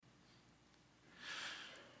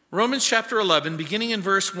Romans chapter 11, beginning in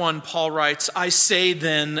verse 1, Paul writes, I say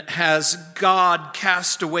then, has God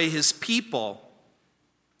cast away his people?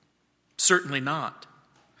 Certainly not.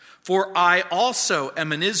 For I also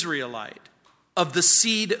am an Israelite, of the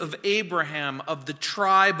seed of Abraham, of the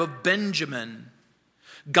tribe of Benjamin.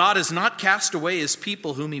 God has not cast away his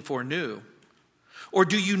people whom he foreknew. Or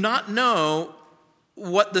do you not know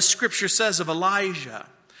what the scripture says of Elijah?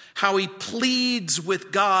 How he pleads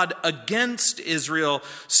with God against Israel,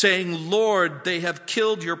 saying, Lord, they have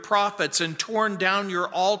killed your prophets and torn down your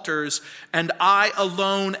altars, and I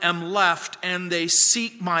alone am left, and they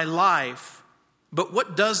seek my life. But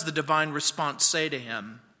what does the divine response say to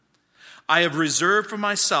him? I have reserved for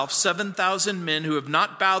myself 7,000 men who have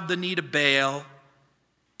not bowed the knee to Baal.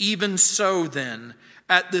 Even so then,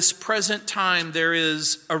 at this present time there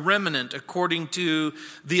is a remnant according to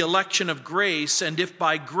the election of grace, and if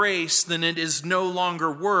by grace, then it is no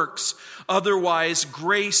longer works. Otherwise,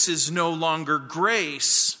 grace is no longer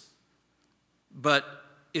grace. But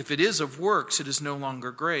if it is of works, it is no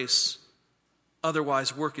longer grace.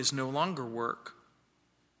 Otherwise, work is no longer work.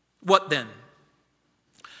 What then?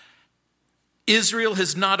 Israel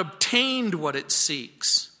has not obtained what it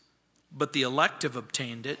seeks, but the elect have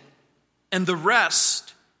obtained it. And the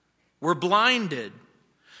rest were blinded.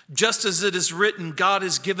 Just as it is written, God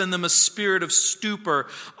has given them a spirit of stupor,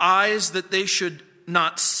 eyes that they should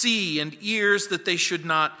not see, and ears that they should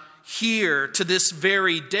not hear, to this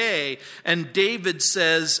very day. And David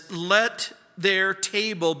says, let their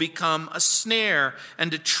table become a snare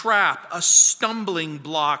and a trap, a stumbling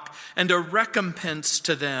block and a recompense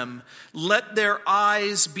to them. Let their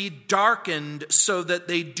eyes be darkened so that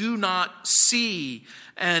they do not see,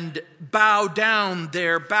 and bow down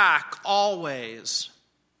their back always.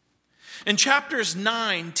 In chapters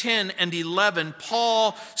 9, 10, and 11,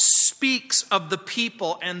 Paul speaks of the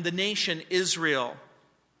people and the nation Israel.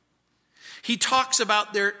 He talks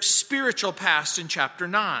about their spiritual past in chapter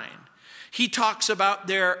 9. He talks about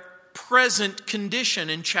their present condition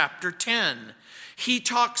in chapter 10. He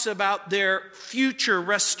talks about their future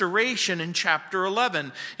restoration in chapter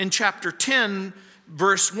 11. In chapter 10,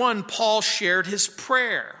 verse 1, Paul shared his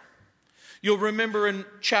prayer. You'll remember in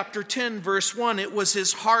chapter 10, verse 1, it was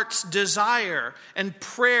his heart's desire and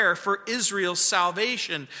prayer for Israel's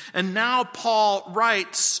salvation. And now Paul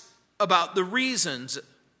writes about the reasons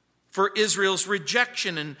for Israel's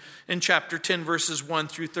rejection in chapter 10, verses 1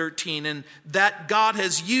 through 13, and that God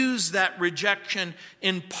has used that rejection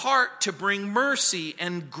in part to bring mercy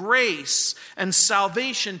and grace and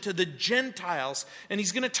salvation to the Gentiles. And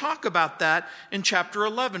he's going to talk about that in chapter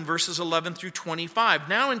 11, verses 11 through 25.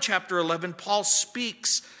 Now in chapter 11, Paul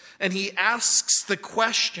speaks and he asks the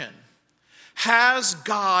question, has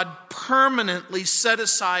God permanently set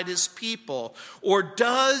aside his people, or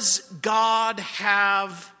does God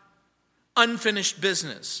have unfinished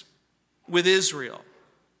business with Israel?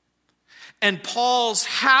 And Paul's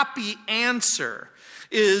happy answer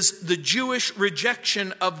is the Jewish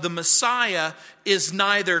rejection of the Messiah is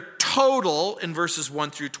neither total in verses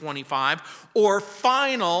 1 through 25 or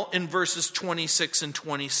final in verses 26 and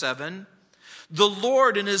 27. The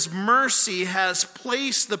Lord in his mercy has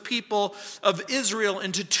placed the people of Israel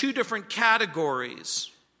into two different categories.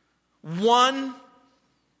 One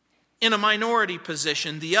in a minority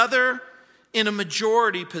position, the other in a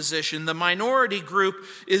majority position. The minority group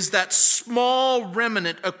is that small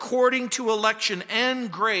remnant according to election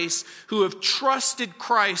and grace who have trusted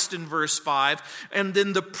Christ in verse 5. And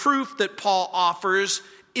then the proof that Paul offers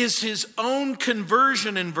is his own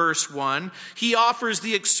conversion in verse 1. He offers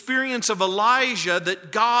the experience of Elijah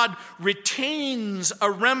that God retains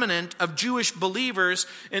a remnant of Jewish believers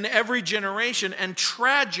in every generation. And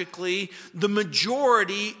tragically, the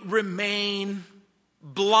majority remain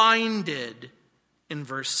blinded in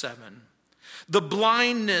verse 7. The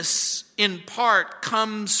blindness in part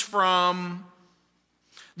comes from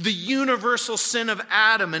the universal sin of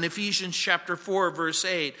Adam in Ephesians chapter 4, verse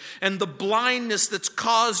 8, and the blindness that's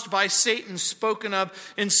caused by Satan spoken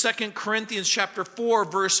of in 2 Corinthians chapter 4,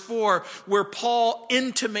 verse 4, where Paul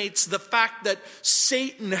intimates the fact that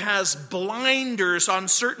Satan has blinders on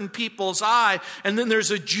certain people's eye, and then there's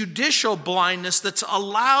a judicial blindness that's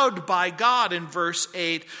allowed by God in verse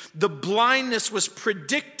 8. The blindness was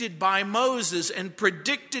predicted by Moses and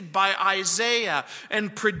predicted by Isaiah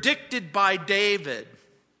and predicted by David.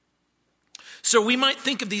 So we might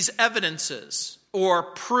think of these evidences or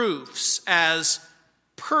proofs as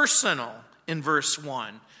personal in verse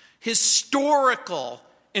 1, historical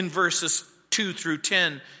in verses 2 through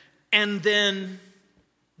 10, and then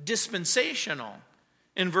dispensational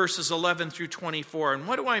in verses 11 through 24. And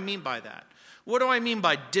what do I mean by that? What do I mean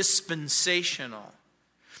by dispensational?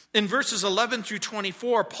 In verses 11 through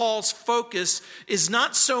 24, Paul's focus is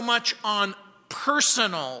not so much on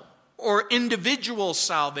personal or individual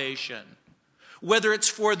salvation, whether it's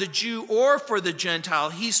for the Jew or for the Gentile.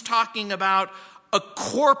 He's talking about a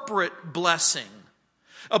corporate blessing,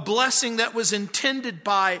 a blessing that was intended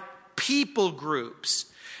by people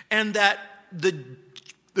groups, and that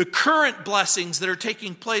the current blessings that are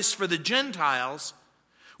taking place for the Gentiles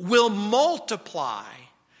will multiply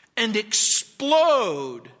and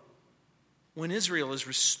explode when Israel is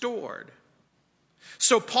restored.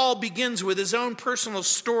 So Paul begins with his own personal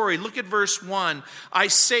story. Look at verse 1. I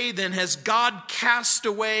say then, has God cast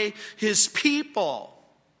away his people?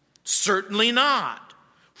 Certainly not.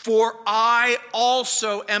 For I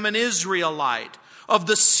also am an Israelite, of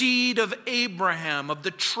the seed of Abraham, of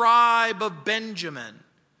the tribe of Benjamin.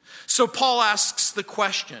 So Paul asks the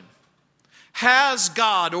question, has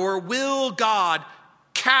God or will God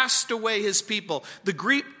cast away his people? The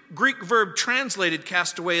Greek verb translated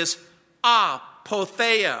cast away is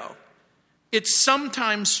apotheo. It's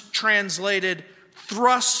sometimes translated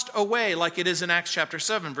thrust away, like it is in Acts chapter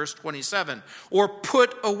 7, verse 27, or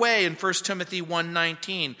put away in 1 Timothy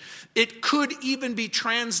 1:19. It could even be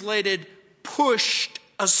translated pushed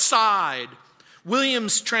aside.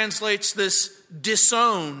 Williams translates this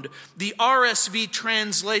disowned. The RSV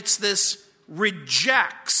translates this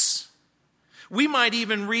rejects. We might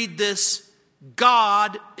even read this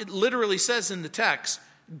God, it literally says in the text,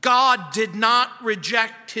 God did not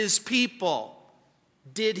reject his people,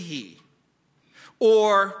 did he?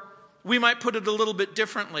 Or we might put it a little bit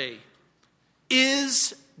differently.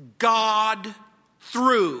 Is God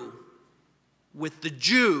through with the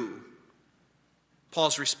Jew?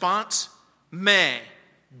 Paul's response, me,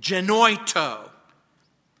 genoito.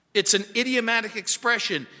 It's an idiomatic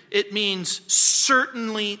expression. It means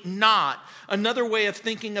certainly not. Another way of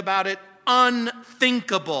thinking about it,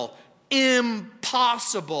 unthinkable,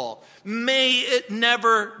 impossible. May it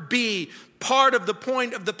never be. Part of the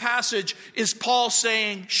point of the passage is Paul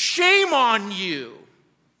saying, shame on you.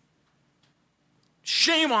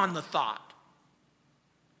 Shame on the thought.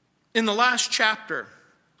 In the last chapter,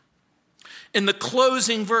 in the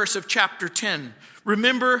closing verse of chapter 10,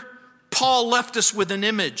 remember, Paul left us with an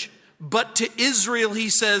image. But to Israel, he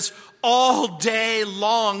says, all day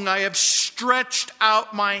long I have stretched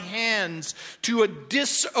out my hands to a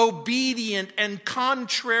disobedient and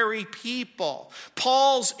contrary people.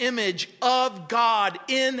 Paul's image of God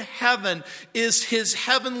in heaven is his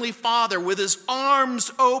heavenly Father with his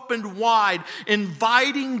arms opened wide,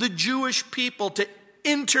 inviting the Jewish people to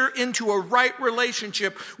enter into a right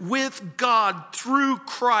relationship with God through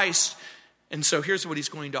Christ. And so here's what he's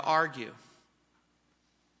going to argue.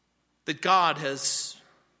 That God has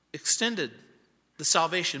extended the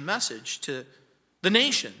salvation message to the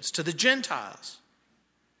nations, to the Gentiles.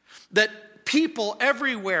 That people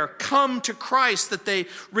everywhere come to Christ, that they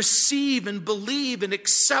receive and believe and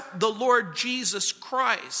accept the Lord Jesus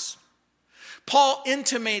Christ. Paul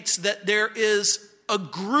intimates that there is a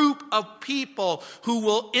group of people who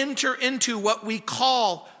will enter into what we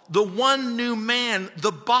call the one new man,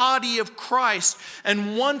 the body of Christ.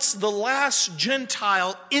 And once the last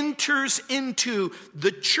Gentile enters into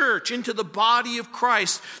the church, into the body of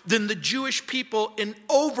Christ, then the Jewish people in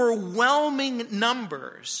overwhelming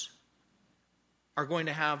numbers are going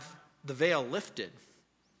to have the veil lifted,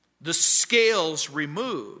 the scales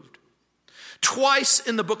removed. Twice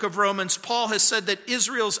in the book of Romans, Paul has said that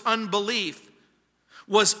Israel's unbelief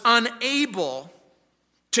was unable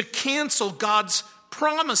to cancel God's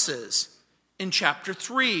promises in chapter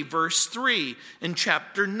 3, verse 3, in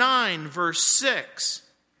chapter 9, verse 6.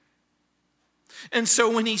 And so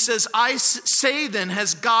when he says, I say then,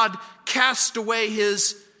 has God cast away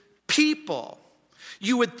his people?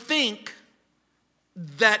 You would think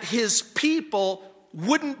that his people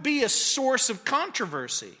wouldn't be a source of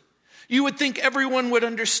controversy. You would think everyone would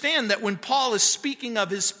understand that when Paul is speaking of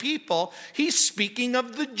his people, he's speaking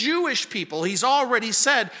of the Jewish people. He's already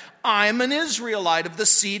said, I'm an Israelite of the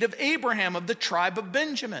seed of Abraham, of the tribe of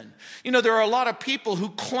Benjamin. You know, there are a lot of people who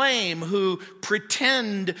claim, who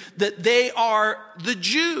pretend that they are the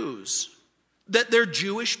Jews, that they're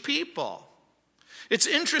Jewish people. It's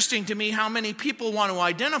interesting to me how many people want to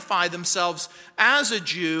identify themselves as a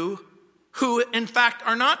Jew who in fact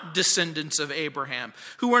are not descendants of Abraham,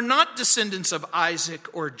 who are not descendants of Isaac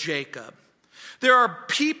or Jacob. There are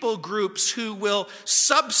people groups who will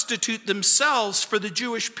substitute themselves for the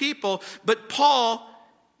Jewish people, but Paul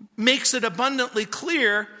makes it abundantly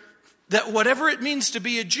clear that whatever it means to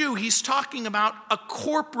be a Jew, he's talking about a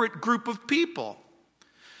corporate group of people.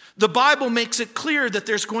 The Bible makes it clear that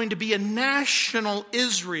there's going to be a national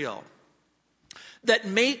Israel. that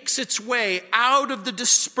makes its way out of the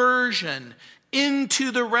dispersion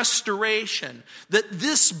into the restoration, that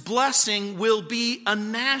this blessing will be a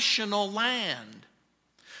national land.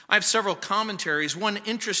 I have several commentaries, one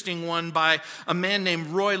interesting one by a man named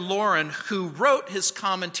Roy Lauren, who wrote his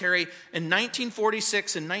commentary in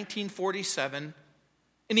 1946 and 1947,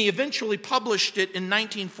 and he eventually published it in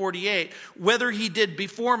 1948. Whether he did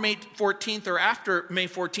before May 14th or after May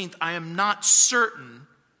 14th, I am not certain.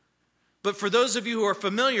 But for those of you who are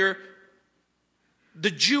familiar,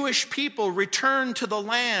 the Jewish people return to the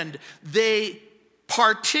land. They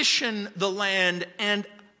partition the land, and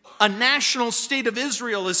a national state of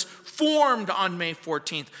Israel is formed on May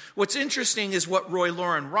 14th. What's interesting is what Roy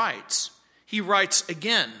Lauren writes. He writes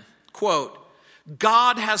again, quote,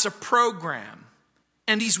 God has a program,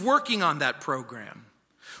 and he's working on that program.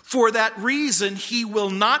 For that reason, he will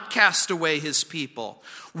not cast away his people.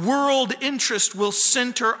 World interest will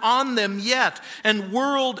center on them yet, and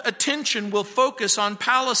world attention will focus on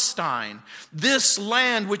Palestine. This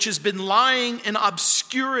land, which has been lying in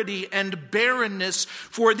obscurity and barrenness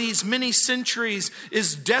for these many centuries,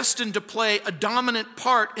 is destined to play a dominant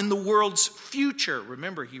part in the world's future.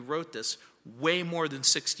 Remember, he wrote this way more than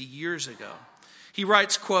 60 years ago. He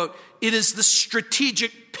writes, quote, it is the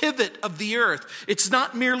strategic pivot of the earth. It's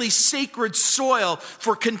not merely sacred soil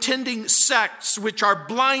for contending sects which are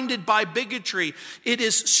blinded by bigotry. It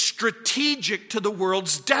is strategic to the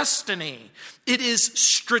world's destiny. It is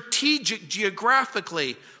strategic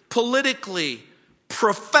geographically, politically,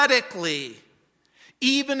 prophetically,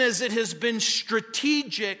 even as it has been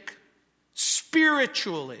strategic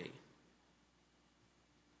spiritually,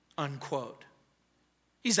 unquote.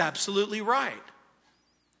 He's absolutely right.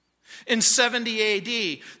 In 70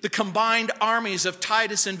 AD, the combined armies of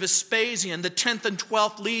Titus and Vespasian, the 10th and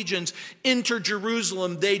 12th legions, enter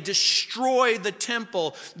Jerusalem. They destroy the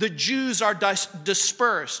temple. The Jews are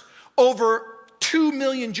dispersed. Over 2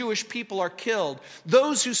 million Jewish people are killed.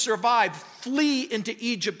 Those who survive flee into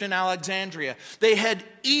Egypt and Alexandria. They head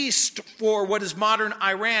east for what is modern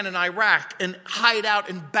Iran and Iraq and hide out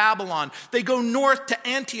in Babylon. They go north to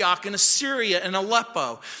Antioch and Assyria and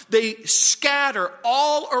Aleppo. They scatter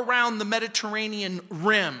all around the Mediterranean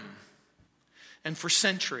rim. And for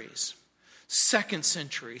centuries, 2nd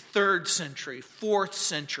century, 3rd century, 4th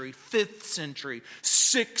century, 5th century,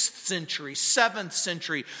 6th century, 7th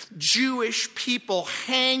century, Jewish people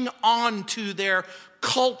hang on to their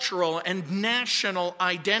cultural and national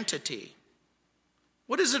identity.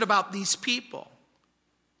 What is it about these people?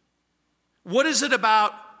 What is it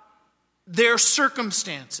about their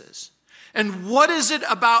circumstances? And what is it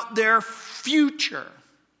about their future?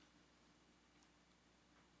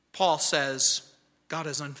 Paul says, God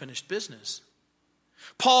has unfinished business.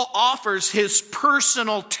 Paul offers his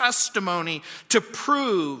personal testimony to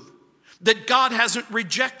prove that God hasn't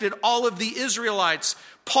rejected all of the Israelites.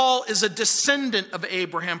 Paul is a descendant of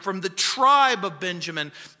Abraham from the tribe of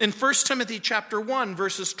Benjamin. In 1 Timothy chapter 1,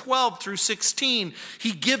 verses 12 through 16,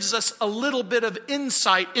 he gives us a little bit of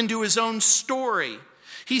insight into his own story.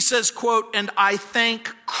 He says, quote, and I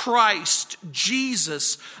thank Christ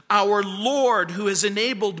Jesus, our Lord, who has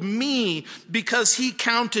enabled me because he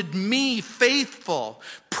counted me faithful,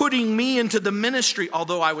 putting me into the ministry,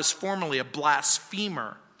 although I was formerly a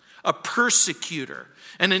blasphemer, a persecutor,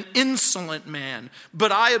 and an insolent man.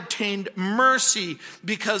 But I obtained mercy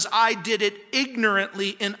because I did it ignorantly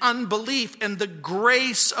in unbelief, and the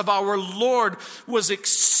grace of our Lord was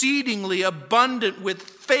exceedingly abundant with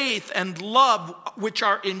faith and love which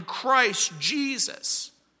are in Christ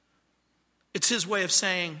Jesus. It's his way of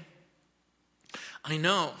saying, I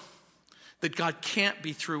know that God can't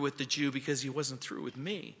be through with the Jew because he wasn't through with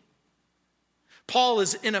me. Paul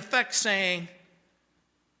is in effect saying,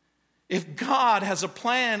 if God has a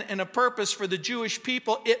plan and a purpose for the Jewish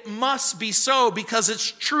people, it must be so because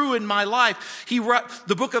it's true in my life.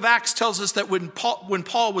 The book of Acts tells us that when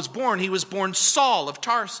Paul was born, he was born Saul of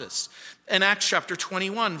Tarsus. In Acts chapter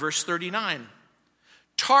 21, verse 39.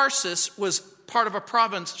 Tarsus was part of a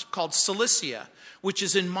province called Cilicia, which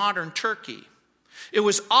is in modern Turkey. It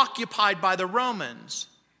was occupied by the Romans.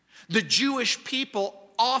 The Jewish people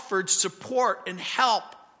offered support and help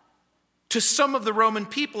to some of the Roman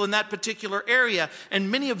people in that particular area, and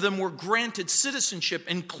many of them were granted citizenship,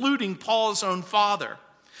 including Paul's own father.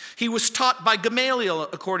 He was taught by Gamaliel,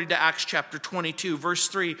 according to Acts chapter 22, verse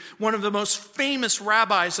 3, one of the most famous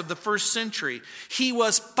rabbis of the first century. He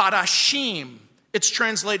was parashim, It's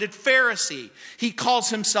translated Pharisee. He calls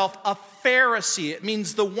himself a Pharisee. It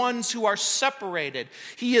means the ones who are separated.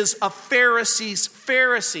 He is a Pharisee's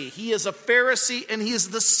Pharisee. He is a Pharisee and he is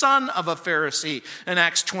the son of a Pharisee in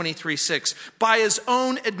Acts 23:6. By his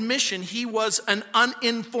own admission, he was an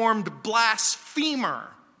uninformed blasphemer.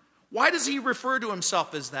 Why does he refer to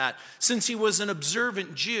himself as that? Since he was an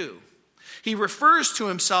observant Jew. He refers to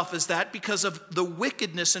himself as that because of the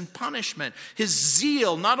wickedness and punishment. His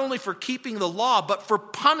zeal, not only for keeping the law, but for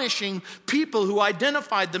punishing people who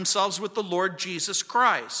identified themselves with the Lord Jesus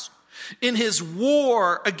Christ. In his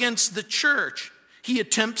war against the church, he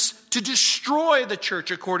attempts to destroy the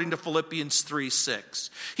church according to Philippians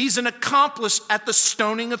 3:6. He's an accomplice at the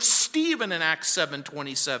stoning of Stephen in Acts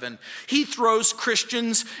 7:27. He throws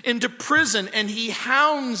Christians into prison and he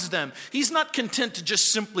hounds them. He's not content to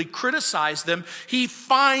just simply criticize them. He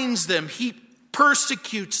finds them. He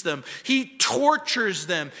persecutes them. He tortures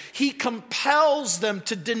them. He compels them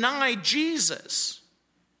to deny Jesus.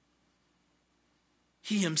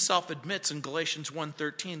 He himself admits in Galatians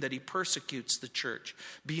 1:13 that he persecutes the church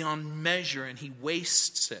beyond measure and he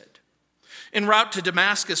wastes it. En route to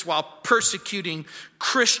Damascus, while persecuting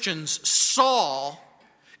Christians, Saul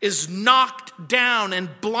is knocked down and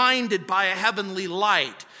blinded by a heavenly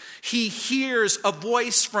light. He hears a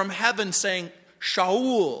voice from heaven saying,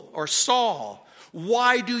 Shaul, or Saul,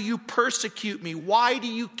 why do you persecute me? Why do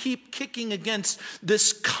you keep kicking against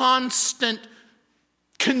this constant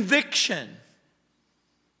conviction?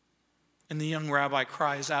 And the young rabbi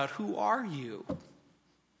cries out, who are you?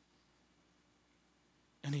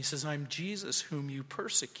 And he says, I'm Jesus whom you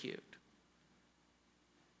persecute.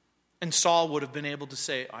 And Saul would have been able to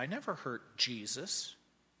say, I never hurt Jesus.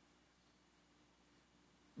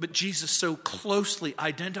 But Jesus so closely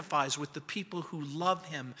identifies with the people who love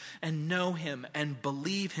him and know him and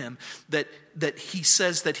believe him that he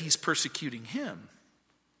says that he's persecuting him.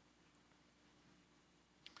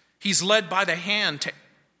 He's led by the hand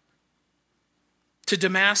to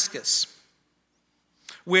Damascus,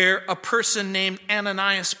 where a person named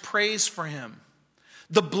Ananias prays for him.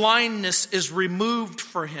 The blindness is removed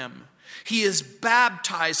for him. He is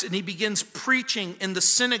baptized and he begins preaching in the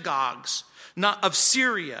synagogues of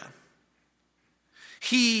Syria.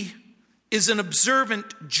 He is an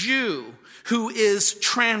observant Jew who is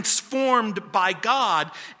transformed by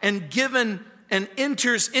God and given and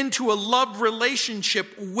enters into a love relationship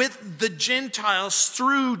with the Gentiles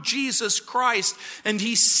through Jesus Christ. And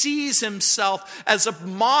he sees himself as a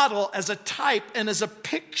model, as a type, and as a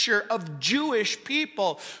picture of Jewish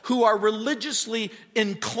people who are religiously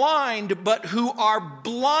inclined, but who are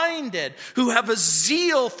blinded, who have a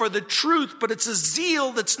zeal for the truth, but it's a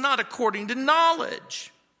zeal that's not according to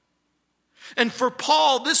knowledge. And for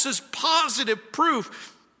Paul, this is positive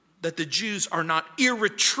proof that the Jews are not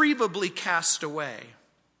irretrievably cast away.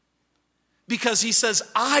 Because he says,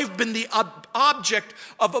 I've been the object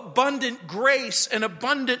of abundant grace and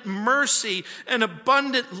abundant mercy and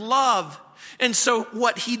abundant love. And so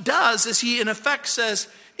what he does is he in effect says,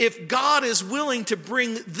 if God is willing to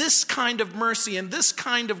bring this kind of mercy and this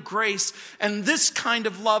kind of grace and this kind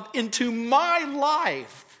of love into my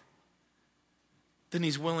life, then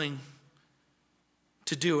he's willing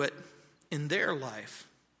to do it in their life.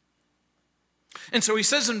 And so he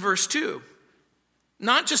says in verse 2,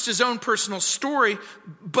 not just his own personal story,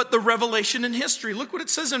 but the revelation in history. Look what it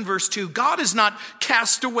says in verse 2. God has not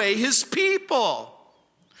cast away his people,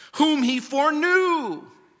 whom he foreknew.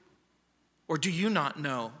 Or do you not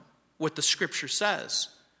know what the scripture says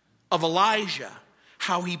of Elijah?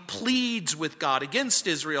 How he pleads with God against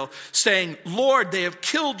Israel, saying, Lord, they have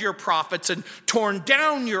killed your prophets and torn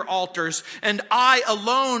down your altars, and I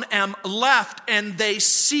alone am left, and they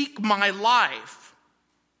seek my life.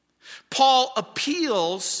 Paul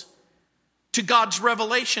appeals to God's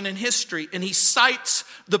revelation in history, and he cites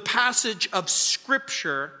the passage of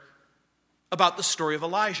Scripture about the story of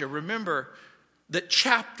Elijah. Remember that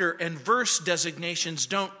chapter and verse designations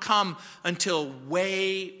don't come until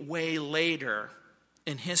way, way later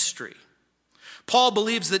in history. Paul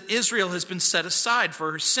believes that Israel has been set aside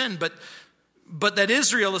for her sin, but that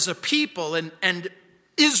Israel is a people and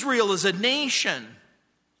Israel is a nation.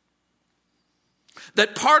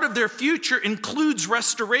 That part of their future includes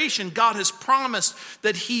restoration. God has promised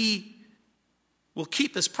that he will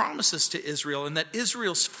keep his promises to Israel, and that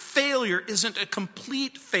Israel's failure isn't a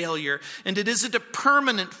complete failure, and it isn't a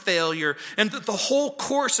permanent failure, and that the whole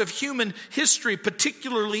course of human history,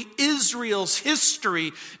 particularly Israel's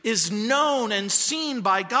history, is known and seen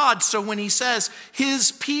by God. So when he says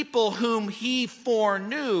his people whom he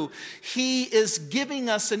foreknew, he is giving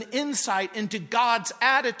us an insight into God's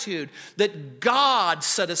attitude, that God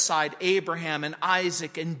set aside Abraham and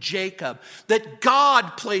Isaac and Jacob, that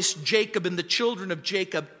God placed Jacob and the children of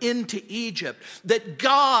Jacob into Egypt, that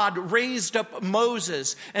God raised up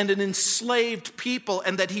Moses and an enslaved people,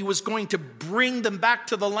 and that he was going to bring them back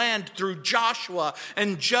to the land through Joshua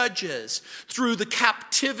and Judges, through the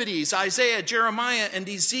captivities, Isaiah, Jeremiah, and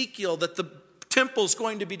Ezekiel, that the temple's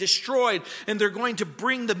going to be destroyed and they're going to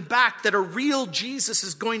bring them back, that a real Jesus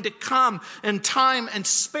is going to come in time and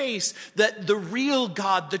space, that the real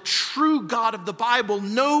God, the true God of the Bible,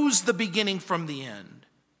 knows the beginning from the end.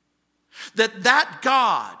 That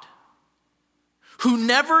God, who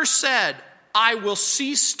never said, I will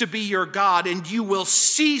cease to be your God and you will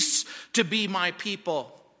cease to be my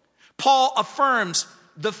people. Paul affirms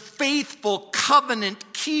the faithful,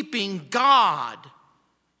 covenant-keeping God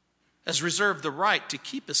has reserved the right to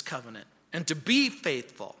keep his covenant and to be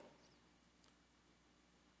faithful.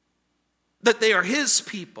 That they are his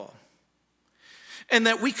people. And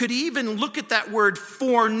that we could even look at that word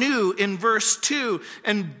foreknew in verse 2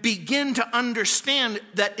 and begin to understand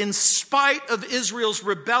that in spite of Israel's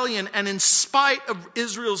rebellion and in spite of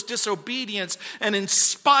Israel's disobedience and in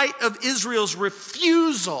spite of Israel's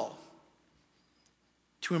refusal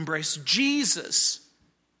to embrace Jesus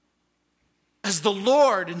as the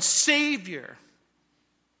Lord and Savior,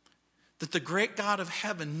 that the great God of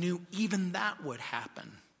heaven knew even that would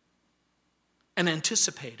happen and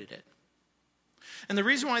anticipated it. And the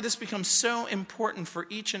reason why this becomes so important for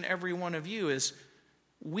each and every one of you is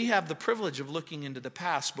we have the privilege of looking into the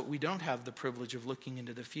past, but we don't have the privilege of looking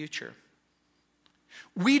into the future.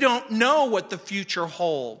 We don't know what the future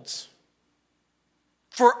holds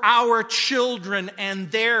for our children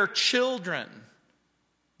and their children,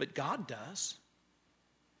 but God does.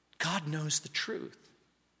 God knows the truth.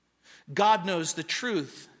 God knows the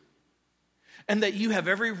truth. And that you have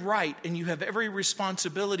every right and you have every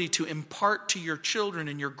responsibility to impart to your children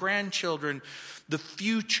and your grandchildren the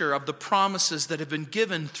future of the promises that have been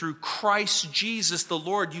given through Christ Jesus the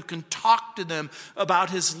Lord. You can talk to them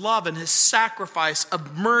about his love and his sacrifice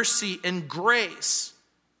of mercy and grace.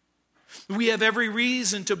 We have every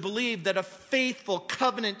reason to believe that a faithful,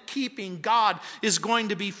 covenant-keeping God is going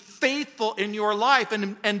to be faithful in your life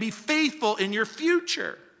and be faithful in your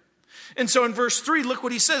future. And so in verse 3, look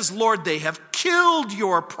what he says. Lord, they have killed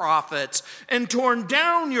your prophets and torn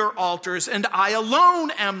down your altars, and I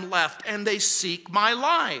alone am left, and they seek my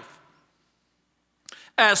life.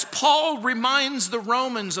 As Paul reminds the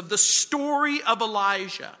Romans of the story of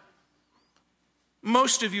Elijah.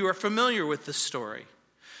 Most of you are familiar with this story.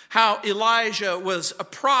 How Elijah was a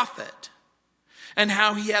prophet, and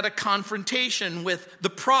how he had a confrontation with the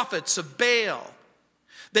prophets of Baal,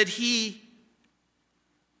 that he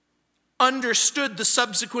understood the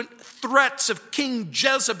subsequent threats of King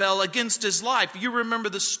Jezebel against his life. You remember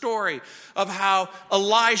the story of how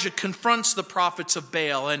Elijah confronts the prophets of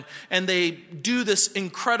Baal, and they do this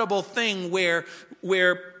incredible thing where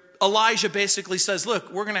Elijah basically says,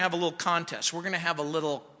 look, we're going to have a little contest. We're going to have a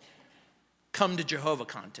little come to Jehovah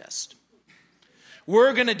contest.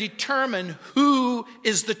 We're going to determine who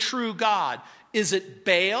is the true God. Is it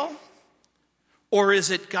Baal or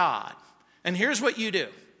is it God? And here's what you do.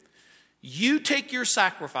 You take your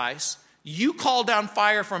sacrifice, you call down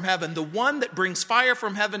fire from heaven. The one that brings fire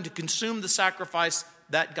from heaven to consume the sacrifice,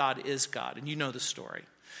 that God is God. And you know the story.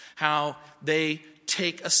 How they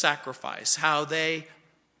take a sacrifice, how they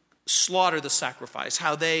slaughter the sacrifice,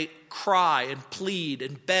 how they cry and plead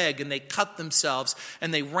and beg, and they cut themselves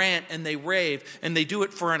and they rant and they rave, and they do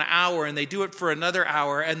it for an hour and they do it for another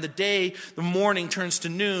hour, and the morning turns to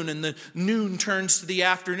noon, and the noon turns to the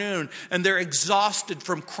afternoon, and they're exhausted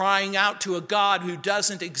from crying out to a God who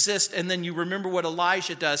doesn't exist. And then you remember what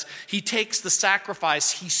Elijah does. He takes the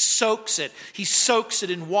sacrifice, he soaks it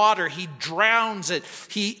in water, he drowns it,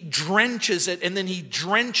 he drenches it, and then he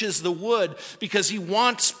drenches the wood, because he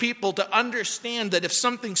wants people to understand that if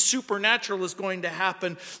something supernatural is going to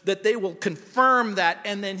happen, that they will confirm that.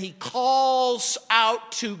 And then he calls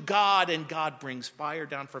out to God, and God brings fire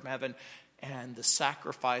down from heaven, and the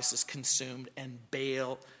sacrifice is consumed, and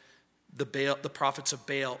the prophets of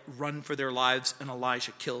Baal run for their lives, and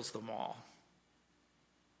Elijah kills them all.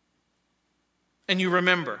 And you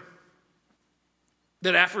remember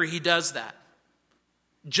that after he does that,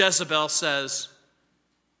 Jezebel says,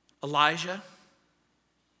 Elijah,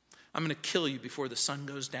 I'm going to kill you before the sun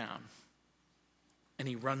goes down. And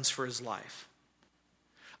he runs for his life.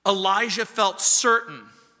 Elijah felt certain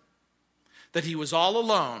that he was all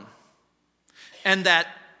alone and that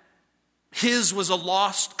his was a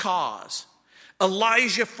lost cause.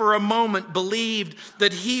 Elijah, for a moment, believed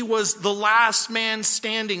that he was the last man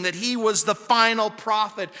standing, that he was the final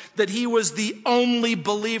prophet, that he was the only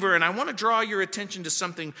believer. And I want to draw your attention to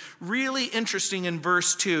something really interesting in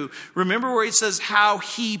verse 2. Remember where he says how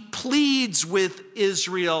he pleads with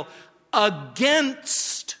Israel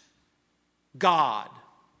against God.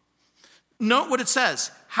 Note what it says,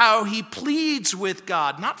 how he pleads with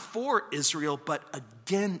God, not for Israel, but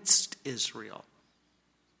against Israel.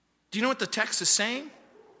 Do you know what the text is saying?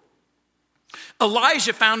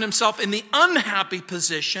 Elijah found himself in the unhappy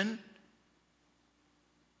position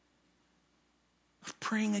of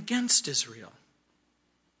praying against Israel.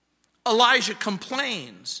 Elijah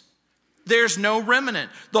complains. There's no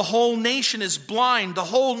remnant. The whole nation is blind. The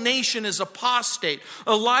whole nation is apostate.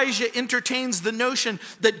 Elijah entertains the notion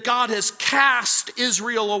that God has cast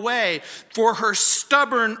Israel away for her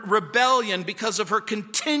stubborn rebellion because of her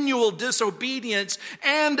continual disobedience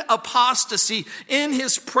and apostasy. In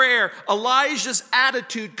his prayer, Elijah's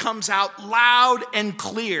attitude comes out loud and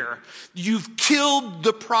clear. You've killed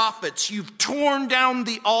the prophets. You've torn down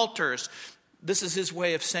the altars. This is his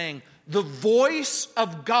way of saying, the voice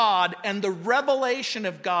of God and the revelation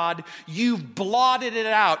of God, you've blotted it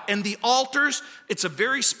out. And the altars, it's a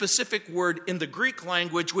very specific word in the Greek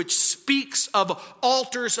language which speaks of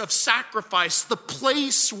altars of sacrifice, the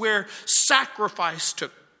place where sacrifice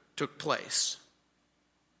took place.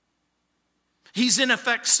 He's in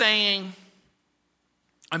effect saying,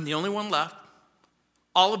 I'm the only one left.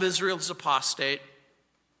 All of Israel is apostate.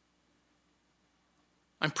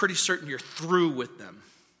 I'm pretty certain you're through with them.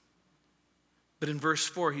 But in verse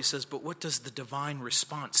 4, he says, but what does the divine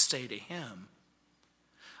response say to him?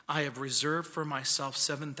 I have reserved for myself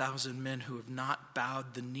 7,000 men who have not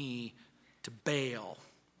bowed the knee to Baal.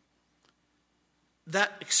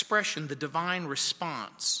 That expression, the divine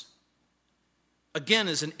response, again,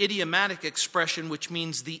 is an idiomatic expression which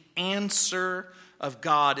means the answer of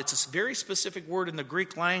God. It's a very specific word in the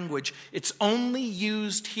Greek language. It's only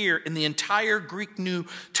used here in the entire Greek New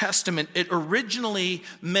Testament. It originally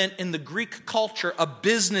meant in the Greek culture a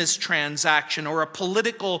business transaction or a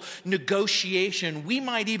political negotiation. We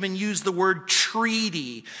might even use the word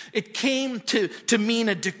treaty. It came to mean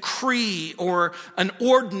a decree or an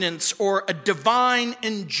ordinance or a divine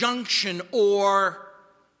injunction or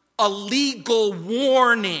a legal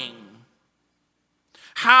warning.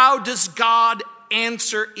 How does God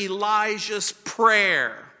answer Elijah's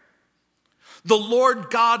prayer? The Lord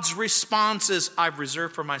God's response is, I've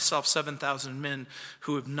reserved for myself 7,000 men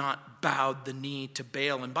who have not bowed the knee to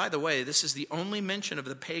Baal. And by the way, this is the only mention of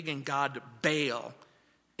the pagan god Baal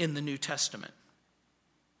in the New Testament,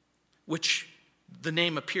 which the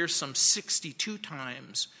name appears some 62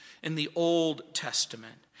 times in the Old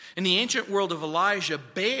Testament. In the ancient world of Elijah,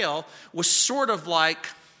 Baal was sort of like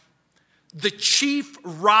the chief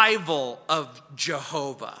rival of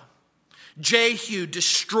Jehovah. Jehu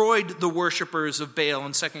destroyed the worshipers of Baal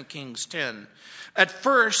in 2 Kings 10. At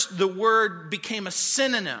first, the word became a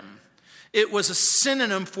synonym. It was a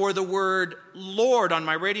synonym for the word Lord. On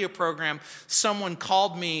my radio program, someone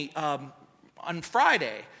called me on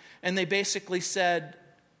Friday, and they basically said,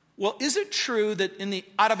 well, is it true that in the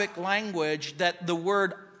Arabic language that the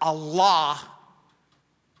word Allah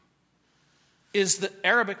is the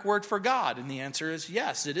Arabic word for God? And the answer is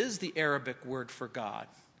yes, it is the Arabic word for God.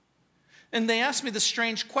 And they asked me the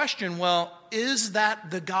strange question, well, is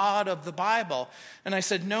that the God of the Bible? And I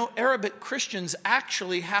said, no, Arabic Christians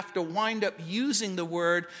actually have to wind up using the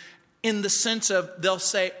word in the sense of they'll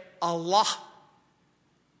say Allah,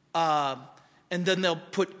 and then they'll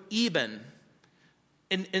put Ibn.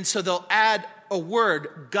 And so they'll add a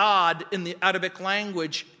word, God, in the Arabic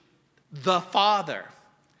language, the Father.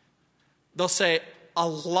 They'll say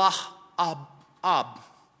Allah Ab,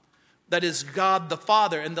 that is God the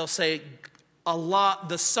Father, and they'll say Allah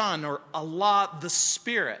the Son or Allah the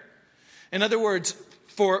Spirit. In other words,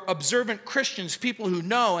 for observant Christians, people who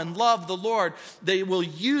know and love the Lord, they will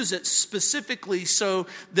use it specifically so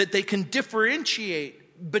that they can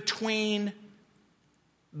differentiate between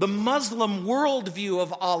the Muslim worldview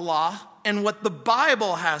of Allah and what the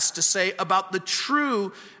Bible has to say about the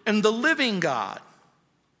true and the living God.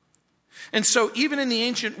 And so even in the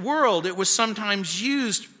ancient world, it was sometimes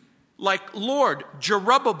used like Lord,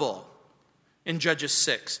 Jerubbaal in Judges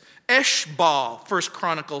 6. Eshbal, 1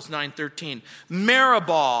 Chronicles 9:13.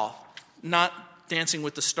 Meribal, not Dancing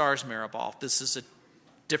with the Stars Meribal. This is a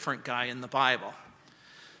different guy in the Bible.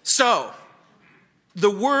 So, the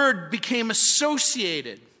word became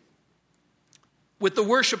associated with the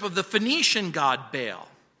worship of the Phoenician god Baal.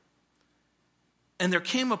 And there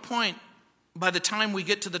came a point, by the time we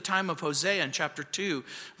get to the time of Hosea in chapter 2,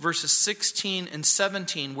 verses 16 and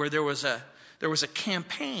 17, where there was a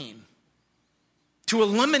campaign to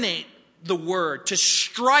eliminate the word, to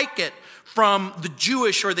strike it from the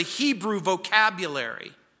Jewish or the Hebrew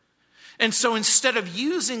vocabulary. And so instead of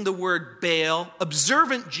using the word Baal,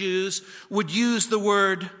 observant Jews would use the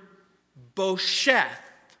word Bosheth,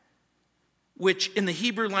 which in the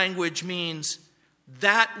Hebrew language means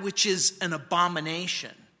that which is an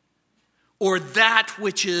abomination, or that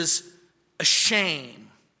which is a shame.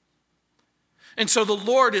 And so the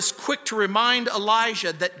Lord is quick to remind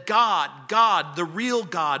Elijah that God, the real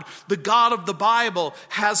God, the God of the Bible,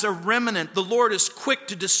 has a remnant. The Lord is quick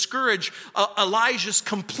to discourage Elijah's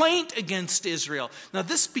complaint against Israel. Now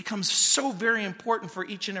this becomes so very important for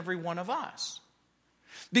each and every one of us.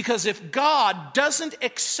 Because if God doesn't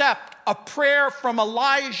accept a prayer from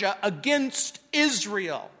Elijah against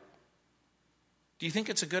Israel, do you think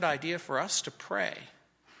it's a good idea for us to pray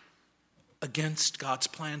against God's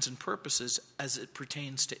plans and purposes as it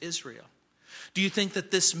pertains to Israel? Do you think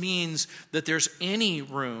that this means that there's any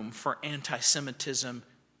room for anti-Semitism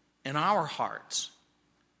in our hearts?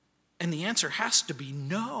 And the answer has to be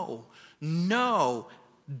no,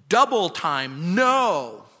 double time,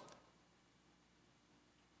 no.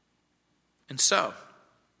 And so,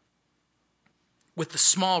 with the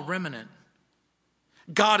small remnant,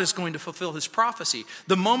 God is going to fulfill his prophecy.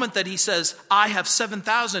 The moment that he says, I have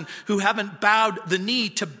 7,000 who haven't bowed the knee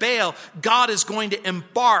to Baal, God is going to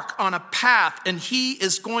embark on a path, and he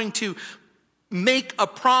is going to make a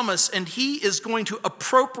promise, and he is going to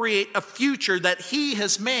appropriate a future that he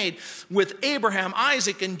has made with Abraham,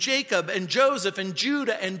 Isaac, and Jacob, and Joseph, and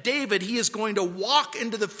Judah, and David. He is going to walk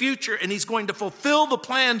into the future, and he's going to fulfill the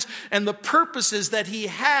plans and the purposes that he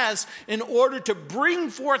has in order to bring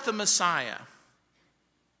forth the Messiah.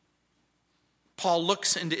 Paul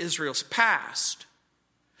looks into Israel's past,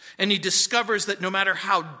 and he discovers that no matter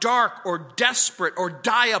how dark or desperate or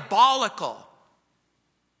diabolical,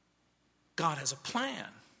 God has a plan.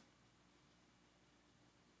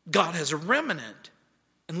 God has a remnant.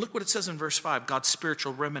 And look what it says in verse 5, God's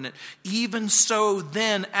spiritual remnant. Even so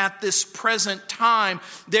then, at this present time,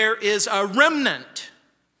 there is a remnant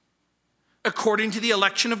according to the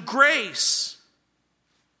election of grace.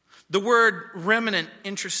 The word remnant,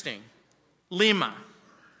 interesting. Lima,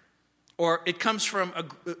 or it comes from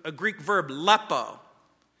a Greek verb, lepo.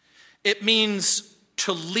 It means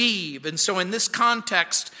to leave. And so in this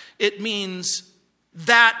context, it means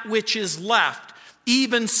that which is left.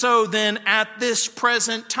 Even so then, at this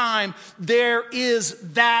present time, there is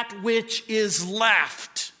that which is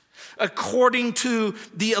left. According to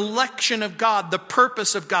the election of God, the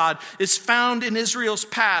purpose of God is found in Israel's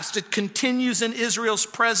past. It continues in Israel's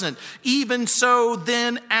present. Even so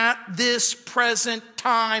then, at this present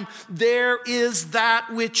time, there is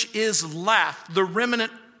that which is left. The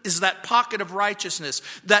remnant is that pocket of righteousness,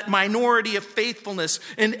 that minority of faithfulness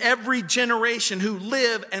in every generation who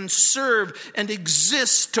live and serve and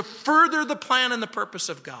exist to further the plan and the purpose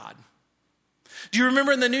of God. Do you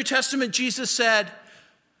remember in the New Testament, Jesus said,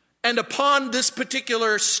 and upon this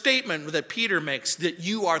particular statement that Peter makes, that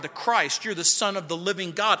you are the Christ, you're the Son of the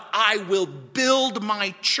living God, I will build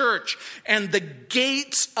my church, and the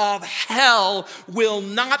gates of hell will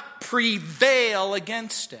not prevail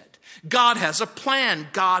against it. God has a plan.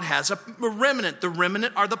 God has a remnant. The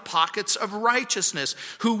remnant are the pockets of righteousness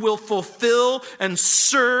who will fulfill and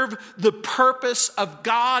serve the purpose of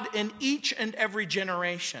God in each and every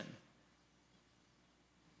generation.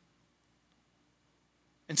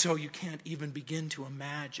 And so you can't even begin to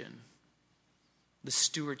imagine the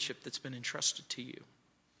stewardship that's been entrusted to you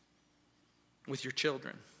with your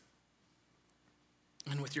children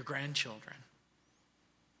and with your grandchildren,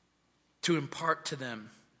 to impart to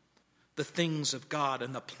them the things of God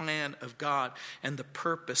and the plan of God and the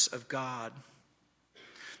purpose of God.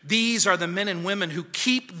 These are the men and women who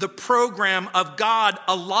keep the program of God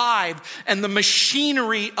alive and the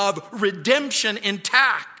machinery of redemption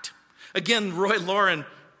intact. Again, Roy Lauren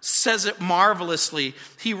says it marvelously.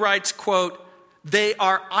 He writes, quote, they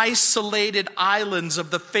are isolated islands of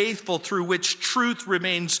the faithful through which truth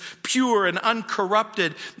remains pure and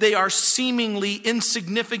uncorrupted. They are seemingly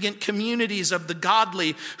insignificant communities of the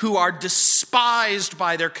godly who are despised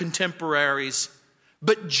by their contemporaries,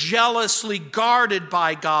 but jealously guarded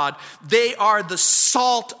by God. They are the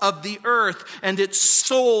salt of the earth and its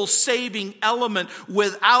soul-saving element.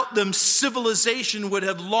 Without them, civilization would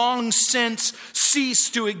have long since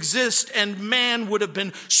ceased to exist, and man would have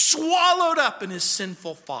been swallowed up in his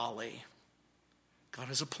sinful folly. God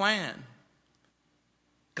has a plan.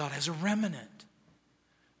 God has a remnant.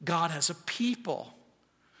 God has a people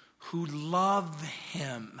who love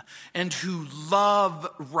him and who love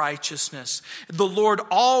righteousness. The Lord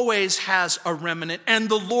always has a remnant, and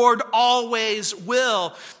the Lord always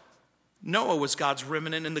will. Noah was God's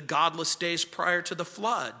remnant in the godless days prior to the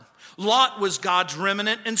flood. Lot was God's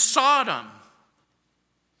remnant in Sodom.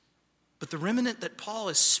 But the remnant that Paul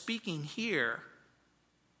is speaking here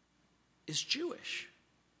is Jewish.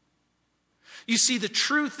 You see, the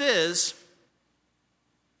truth is,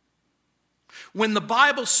 when the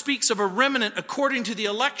Bible speaks of a remnant according to the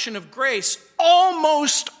election of grace,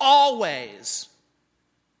 almost always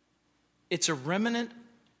it's a remnant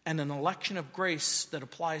and an election of grace that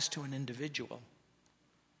applies to an individual.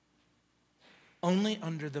 Only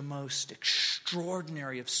under the most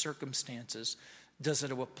extraordinary of circumstances does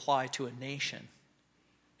it apply to a nation.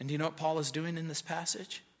 And do you know what Paul is doing in this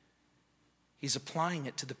passage? He's applying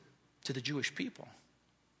it to the Jewish people.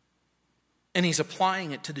 And he's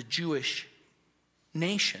applying it to the Jewish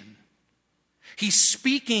nation. He's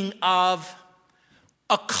speaking of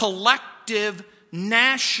a collective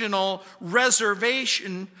national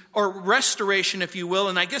reservation or restoration, if you will.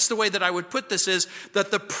 And I guess the way that I would put this is that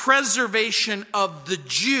the preservation of the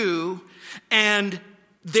Jew and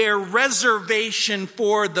their reservation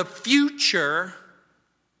for the future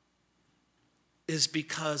is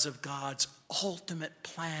because of God's ultimate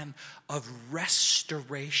plan of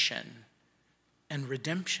restoration and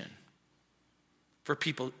redemption for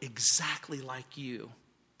people exactly like you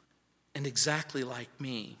and exactly like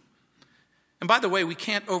me. And by the way, we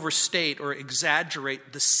can't overstate or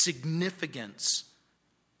exaggerate the significance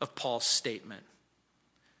of Paul's statement.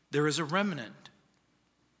 There is a remnant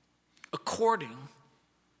according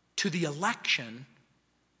to the election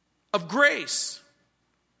of grace.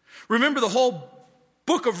 Remember, the whole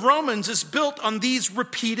book of Romans is built on these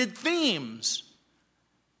repeated themes: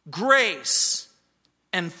 grace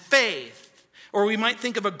and faith. Or we might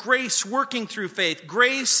think of a grace working through faith.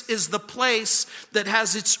 Grace is the place that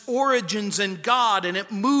has its origins in God and it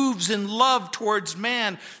moves in love towards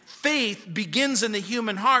man. Faith begins in the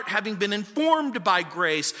human heart, having been informed by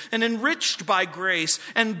grace and enriched by grace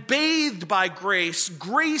and bathed by grace.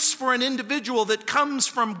 Grace for an individual that comes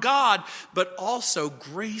from God, but also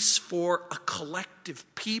grace for a collective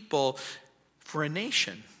people, for a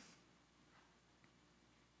nation.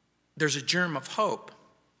 There's a germ of hope.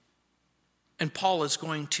 And Paul is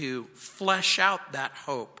going to flesh out that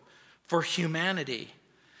hope for humanity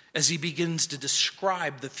as he begins to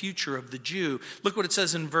describe the future of the Jew. Look what it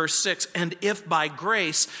says in verse 6. And if by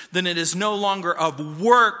grace, then it is no longer of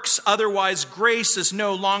works. Otherwise, grace is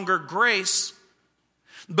no longer grace.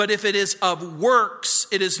 But if it is of works,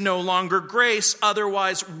 it is no longer grace.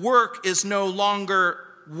 Otherwise, work is no longer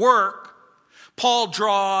work. Paul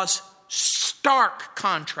draws stark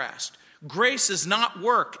contrast. Grace is not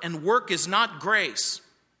work, and work is not grace.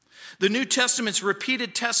 The New Testament's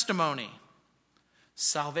repeated testimony: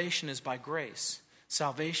 salvation is by grace.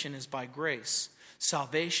 Salvation is by grace.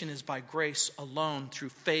 Salvation is by grace alone, through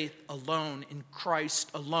faith alone, in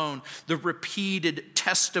Christ alone. The repeated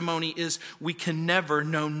testimony is we can never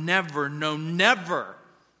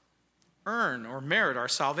earn or merit our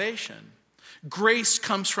salvation. Grace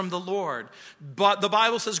comes from the Lord. But the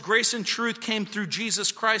Bible says grace and truth came through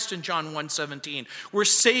Jesus Christ in John 1:17. We're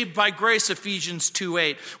saved by grace, Ephesians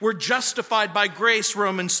 2:8. We're justified by grace,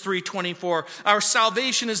 Romans 3:24. Our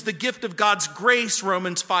salvation is the gift of God's grace,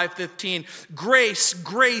 Romans 5:15. Grace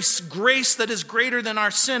that is greater than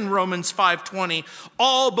our sin, Romans 5:20.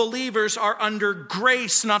 All believers are under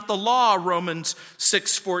grace, not the law, Romans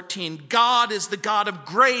 6:14. God is the God of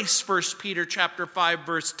grace, 1 Peter chapter 5,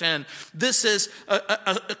 verse 10. This is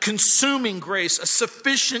a consuming grace, a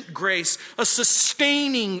sufficient grace, a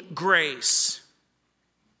sustaining grace.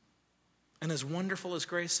 And as wonderful as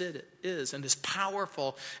grace it is, and as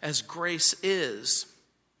powerful as grace is,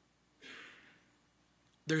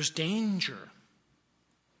 there's danger.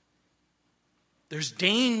 There's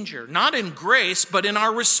danger, not in grace, but in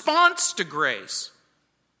our response to grace.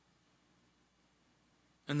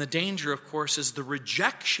 And the danger, of course, is the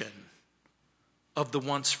rejection of the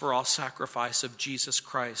once-for-all sacrifice of Jesus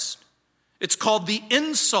Christ. It's called the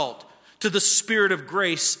insult to the Spirit of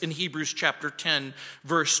grace in Hebrews chapter 10,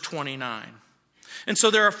 verse 29. And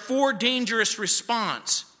so there are four dangerous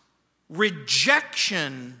responses: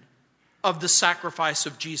 rejection of the sacrifice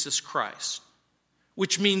of Jesus Christ,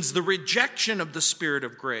 which means the rejection of the Spirit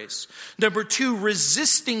of grace. Number 2,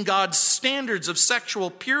 resisting God's standards of sexual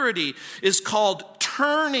purity is called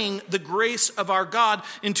turning the grace of our God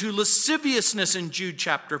into lasciviousness in Jude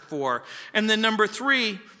chapter 4. And then number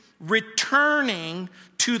 3, returning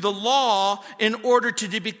to the law in order to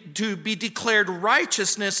be declared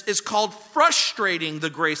righteousness is called frustrating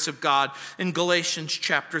the grace of God in Galatians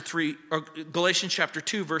chapter 2,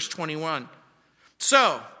 verse 21.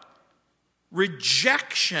 So,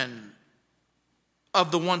 rejection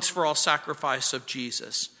of the once-for-all sacrifice of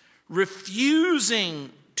Jesus,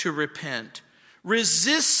 refusing to repent,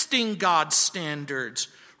 resisting God's standards,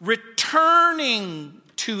 returning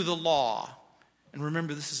to the law. And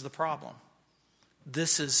remember, this is the problem.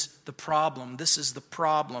 This is the problem. This is the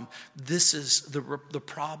problem. This is the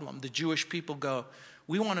problem. The Jewish people go,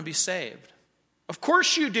 we want to be saved. Of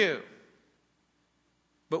course you do.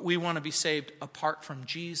 But we want to be saved apart from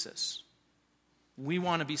Jesus. We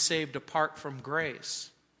want to be saved apart from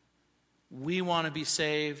grace. We want to be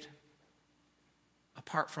saved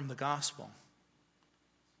apart from the gospel.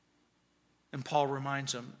 And Paul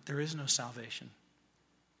reminds them, there is no salvation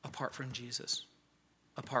apart from Jesus,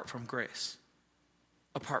 apart from grace,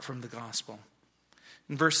 apart from the gospel.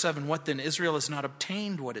 In verse 7, what then? Israel has not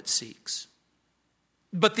obtained what it seeks,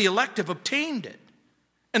 but the elect have obtained it,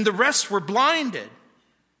 and the rest were blinded.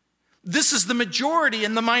 This is the majority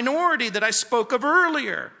and the minority that I spoke of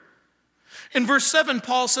earlier. In verse 7,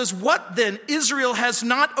 Paul says, what then? Israel has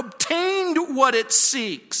not obtained what it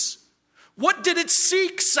seeks. What did it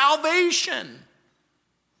seek? Salvation.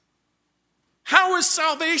 How is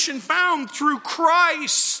salvation found? Through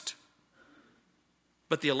Christ.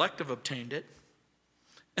 But the elect have obtained it,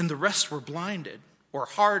 and the rest were blinded or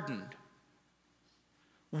hardened.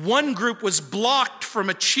 One group was blocked from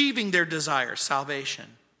achieving their desire,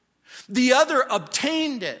 salvation. The other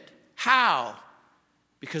obtained it. How?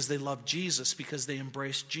 Because they loved Jesus, because they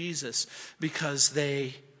embraced Jesus, because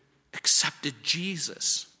they accepted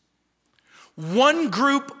Jesus. One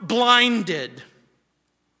group blinded.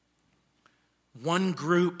 One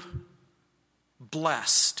group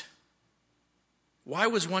blessed. Why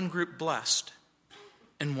was one group blessed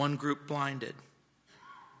and one group blinded?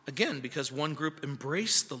 Again, because one group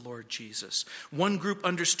embraced the Lord Jesus. One group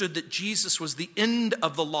understood that Jesus was the end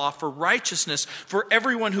of the law for righteousness for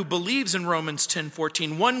everyone who believes in Romans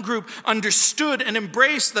 10:14. One group understood and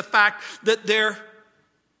embraced the fact that there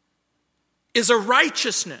is a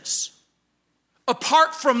righteousness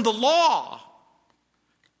apart from the law,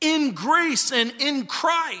 in grace and in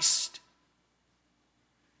Christ.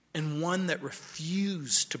 And one that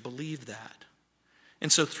refused to believe that.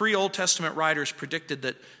 And so 3 Old Testament writers predicted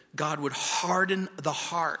that God would harden the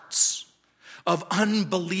hearts of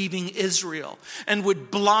unbelieving Israel and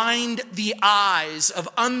would blind the eyes of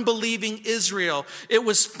unbelieving Israel. It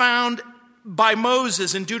was found by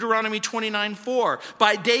Moses in Deuteronomy 29:4,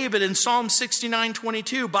 by David in Psalm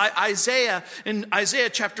 69:22, by Isaiah in Isaiah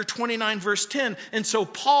chapter 29 verse 10. And so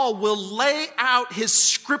Paul will lay out his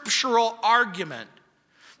scriptural argument.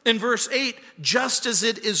 In verse 8, just as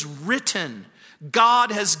it is written,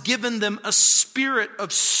 God has given them a spirit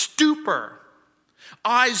of stupor,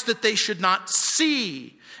 eyes that they should not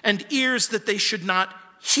see, and ears that they should not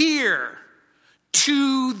hear,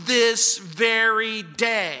 to this very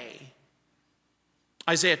day.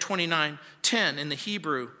 Isaiah 29:10 in the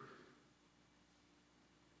Hebrew.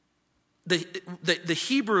 The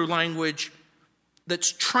Hebrew language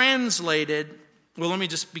that's translated, well, let me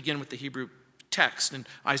just begin with the Hebrew text in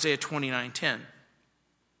Isaiah 29:10.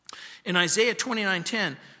 In Isaiah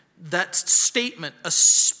 29:10, that statement, a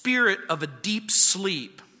spirit of a deep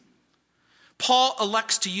sleep, Paul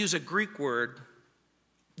elects to use a Greek word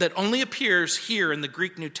that only appears here in the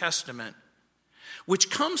Greek New Testament, which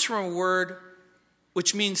comes from a word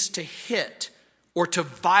which means to hit or to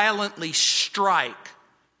violently strike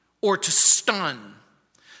or to stun.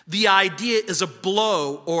 The idea is a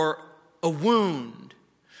blow or a wound.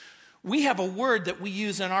 We have a word that we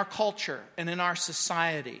use in our culture and in our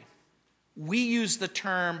society. We use the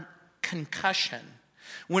term concussion.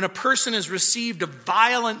 When a person has received a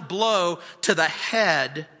violent blow to the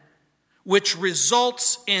head, which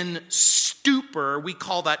results in stupor, we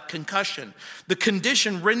call that concussion. The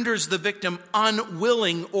condition renders the victim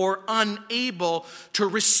unwilling or unable to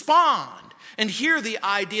respond. And here the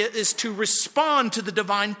idea is to respond to the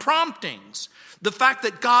divine promptings. The fact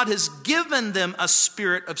that God has given them a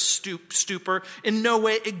spirit of stupor in no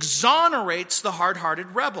way exonerates the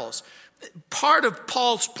hard-hearted rebels. Part of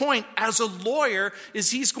Paul's point as a lawyer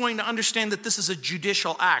is he's going to understand that this is a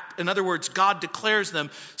judicial act. In other words, God declares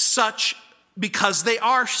them such because they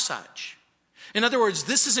are such. In other words,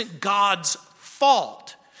 this isn't God's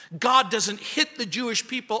fault. God doesn't hit the Jewish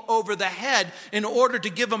people over the head in order to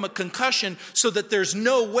give them a concussion so that there's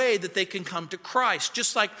no way that they can come to Christ.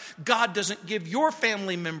 Just like God doesn't give your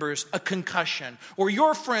family members a concussion or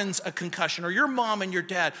your friends a concussion or your mom and your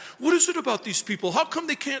dad. What is it about these people? How come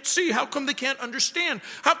they can't see? How come they can't understand?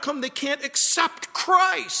 How come they can't accept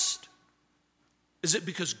Christ? Is it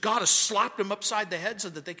because God has slapped them upside the head so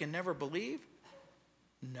that they can never believe?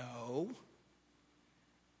 No.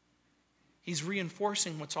 He's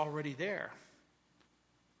reinforcing what's already there.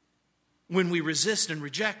 When we resist and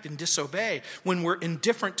reject and disobey, when we're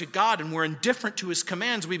indifferent to God and we're indifferent to his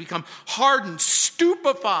commands, we become hardened,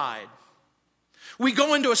 stupefied. We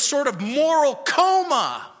go into a sort of moral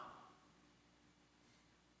coma.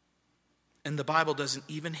 And the Bible doesn't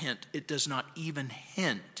even hint, it does not even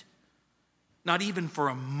hint, not even for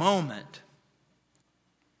a moment,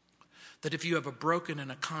 that if you have a broken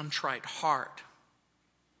and a contrite heart,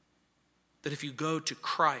 that if you go to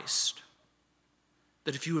Christ,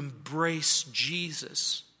 that if you embrace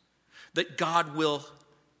Jesus, that God will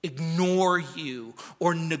ignore you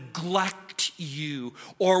or neglect you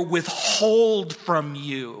or withhold from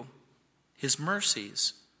you his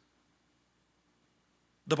mercies.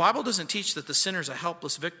 The Bible doesn't teach that the sinner is a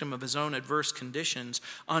helpless victim of his own adverse conditions,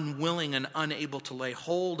 unwilling and unable to lay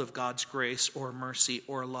hold of God's grace or mercy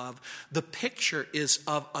or love. The picture is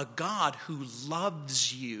of a God who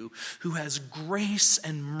loves you, who has grace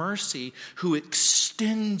and mercy, who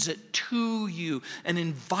extends it to you and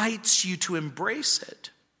invites you to embrace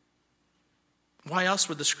it. Why else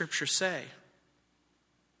would the scripture say?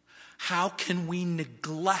 How can we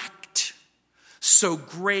neglect so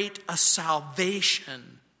great a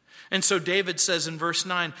salvation? And so David says in verse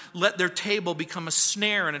 9, let their table become a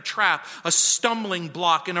snare and a trap, a stumbling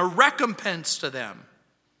block and a recompense to them.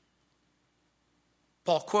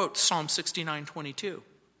 Paul quotes Psalm 69:22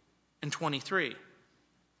 and 23.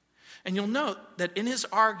 And you'll note that in his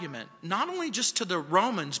argument, not only just to the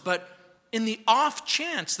Romans, but in the off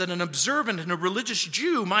chance that an observant and a religious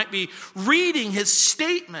Jew might be reading his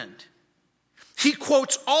statement, he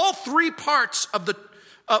quotes all three parts of the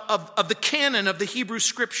canon of the Hebrew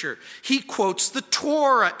scripture. He quotes the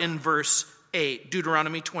Torah in verse 8,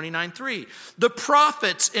 Deuteronomy 29:3. The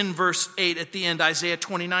prophets in verse 8 at the end, Isaiah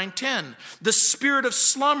 29:10. The spirit of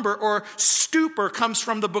slumber or stupor comes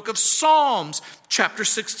from the book of Psalms, chapter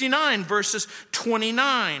 69, verses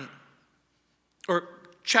 29. Or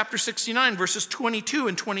chapter 69, verses 22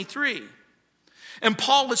 and 23. And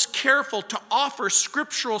Paul is careful to offer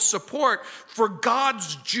scriptural support for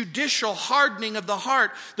God's judicial hardening of the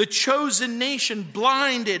heart. The chosen nation,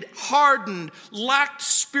 blinded, hardened, lacked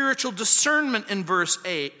spiritual discernment in verse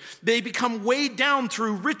 8. They become weighed down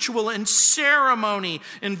through ritual and ceremony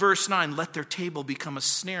in verse 9. Let their table become a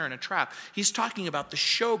snare and a trap. He's talking about the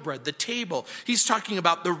showbread, the table. He's talking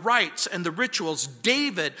about the rites and the rituals.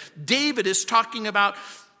 David is talking about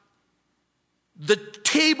the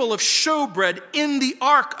table of showbread in the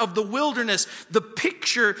ark of the wilderness. The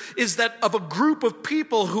picture is that of a group of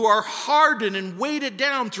people who are hardened and weighted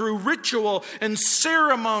down through ritual and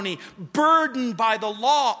ceremony, burdened by the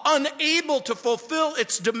law, unable to fulfill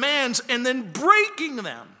its demands, and then breaking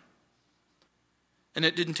them. And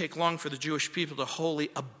it didn't take long for the Jewish people to wholly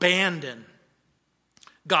abandon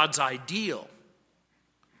God's ideal.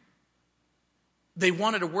 They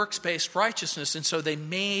wanted a works-based righteousness, and so they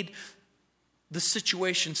made the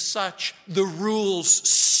situation such, the rules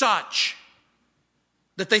such,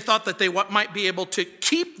 that they thought that they might be able to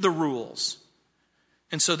keep the rules.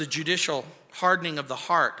 And so the judicial hardening of the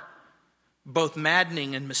heart, both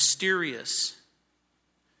maddening and mysterious,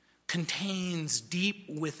 contains deep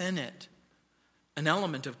within it an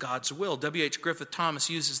element of God's will. W.H. Griffith Thomas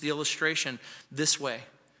uses the illustration this way.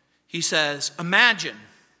 He says, imagine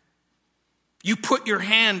you put your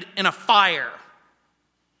hand in a fire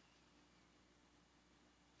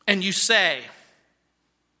and you say,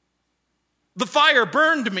 the fire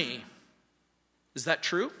burned me. Is that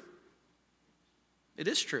true? It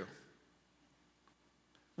is true.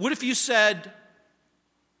 What if you said,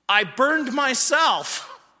 I burned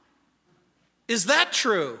myself? Is that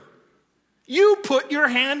true? You put your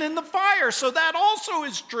hand in the fire, so that also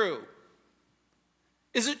is true.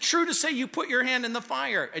 Is it true to say you put your hand in the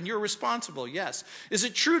fire and you're responsible? Yes. Is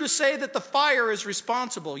it true to say that the fire is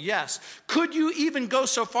responsible? Yes. Could you even go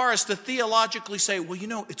so far as to theologically say, well, you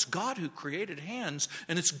know, it's God who created hands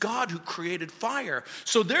and it's God who created fire.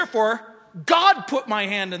 So therefore, God put my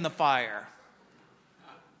hand in the fire.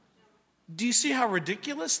 Do you see how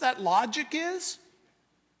ridiculous that logic is?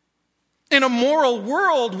 In a moral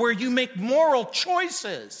world where you make moral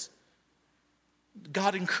choices,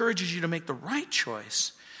 God encourages you to make the right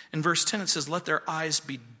choice. In verse 10 it says, let their eyes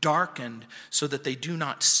be darkened so that they do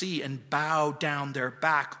not see, and bow down their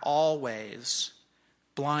back always.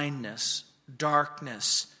 Blindness,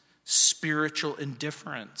 darkness, spiritual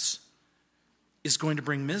indifference is going to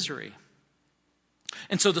bring misery.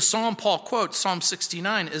 And so the psalm Paul quotes, Psalm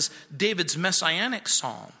 69, is David's messianic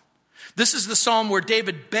psalm. This is the psalm where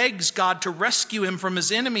David begs God to rescue him from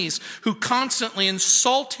his enemies who constantly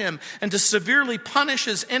insult him, and to severely punish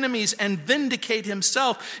his enemies and vindicate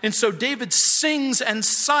himself. And so David sings and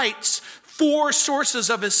cites 4 sources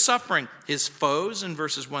of his suffering: his foes in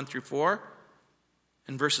verses 1 through 4,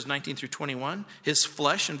 in verses 19 through 21, his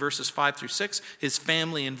flesh in verses 5 through 6, his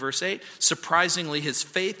family in verse 8, surprisingly his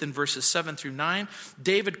faith in verses 7 through 9.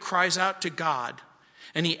 David cries out to God,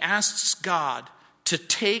 and he asks God to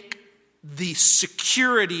take the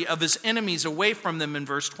security of his enemies away from them in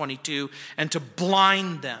verse 22, and to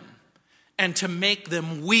blind them and to make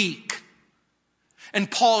them weak.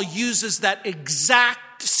 And Paul uses that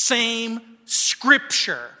exact same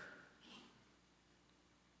scripture,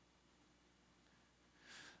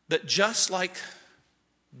 that just like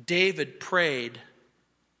David prayed,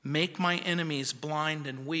 make my enemies blind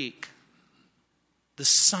and weak, the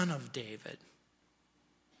Son of David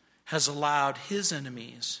has allowed his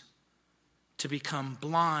enemies to become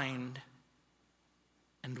blind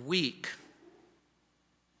and weak.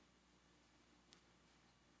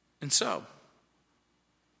 And so,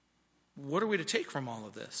 what are we to take from all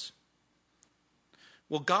of this?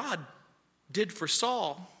 Well, God did for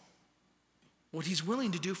Saul what he's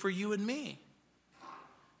willing to do for you and me.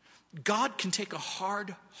 God can take a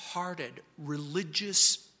hard-hearted,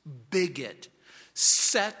 religious bigot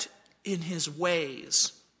set in his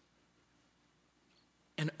ways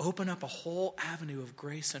and open up a whole avenue of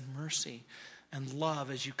grace and mercy and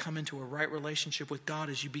love as you come into a right relationship with God,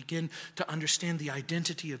 as you begin to understand the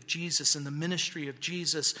identity of Jesus and the ministry of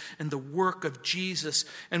Jesus and the work of Jesus.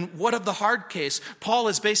 And what of the hard case? Paul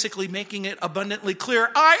is basically making it abundantly clear,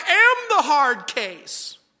 I am the hard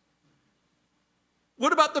case.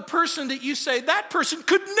 What about the person that you say, that person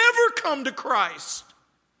could never come to Christ?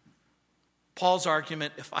 Paul's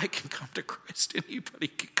argument, if I can come to Christ, anybody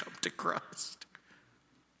can come to Christ.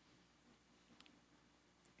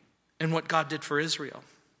 And what God did for Israel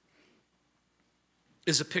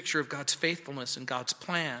is a picture of God's faithfulness and God's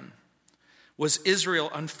plan. Was Israel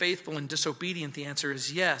unfaithful and disobedient? The answer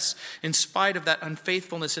is yes. In spite of that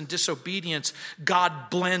unfaithfulness and disobedience, God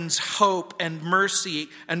blends hope and mercy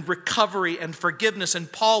and recovery and forgiveness.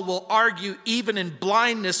 And Paul will argue, even in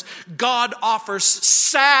blindness, God offers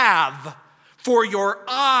salve for your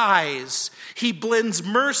eyes. He blends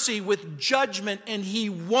mercy with judgment, and he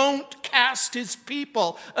won't cast his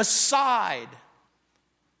people aside.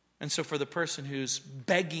 And so for the person who's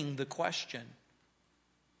begging the question,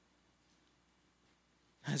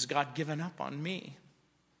 has God given up on me?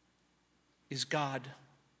 Is God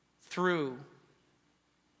through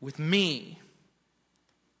with me?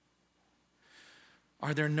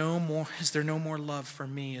 Is there no more love for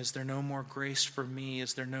me? Is there no more grace for me?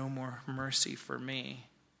 Is there no more mercy for me?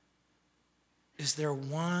 Is there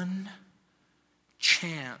one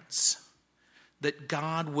chance that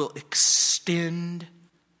God will extend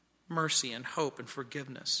mercy and hope and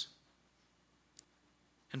forgiveness?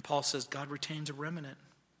 And Paul says God retains a remnant.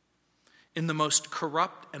 In the most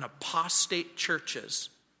corrupt and apostate churches,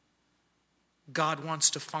 God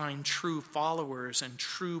wants to find true followers and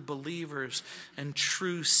true believers and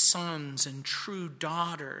true sons and true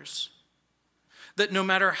daughters. That no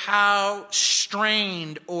matter how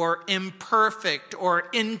strained or imperfect or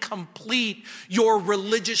incomplete your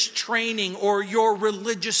religious training or your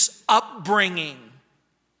religious upbringing,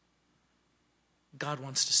 God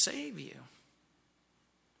wants to save you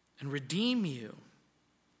and redeem you.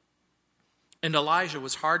 And Elijah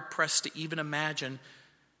was hard-pressed to even imagine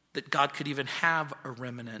that God could even have a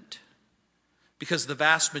remnant, because the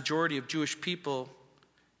vast majority of Jewish people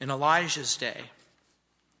in Elijah's day,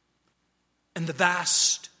 and the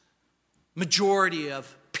vast majority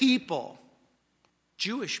of people,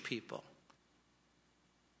 Jewish people,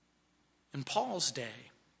 in Paul's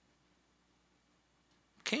day,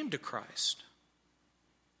 came to Christ.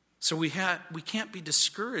 So we can't be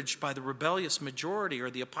discouraged by the rebellious majority or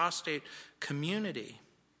the apostate community.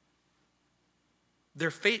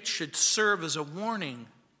 Their fate should serve as a warning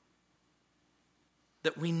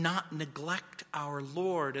that we not neglect our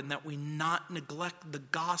Lord, and that we not neglect the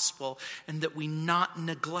gospel, and that we not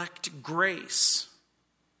neglect grace.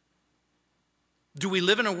 Do we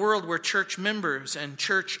live in a world where church members and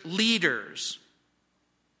church leaders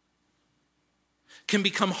can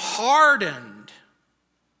become hardened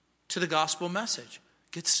to the gospel message.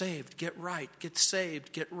 Get saved, get right, get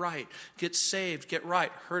saved, get right, get saved, get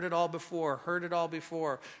right. Heard it all before, heard it all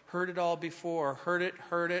before, heard it all before, heard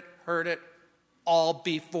it all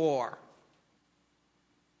before.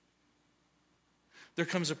 There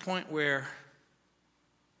comes a point where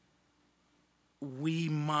we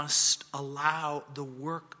must allow the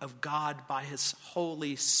work of God by His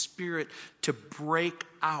Holy Spirit to break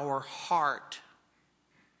our heart.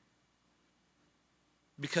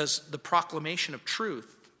 Because the proclamation of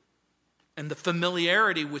truth and the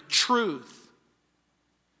familiarity with truth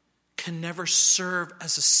can never serve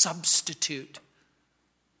as a substitute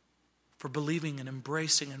for believing and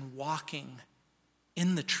embracing and walking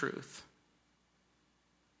in the truth.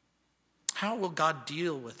 How will God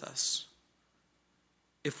deal with us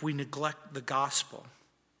if we neglect the gospel,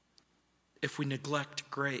 if we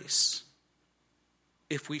neglect grace,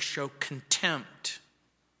 if we show contempt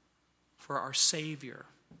for our Savior?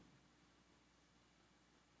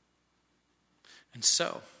 And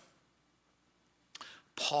so,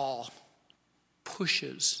 Paul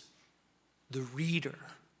pushes the reader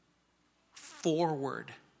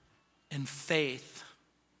forward in faith,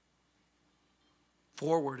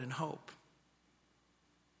 forward in hope.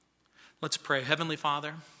 Let's pray. Heavenly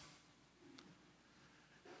Father,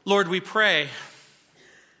 Lord, we pray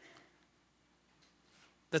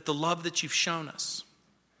that the love that you've shown us,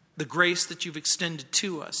 the grace that you've extended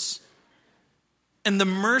to us, and the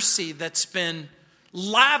mercy that's been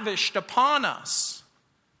lavished upon us,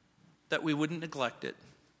 that we wouldn't neglect it,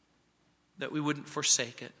 that we wouldn't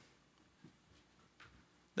forsake it.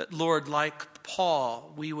 That, Lord, like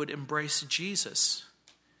Paul, we would embrace Jesus.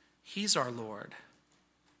 He's our Lord.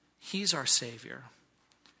 He's our Savior.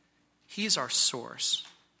 He's our source.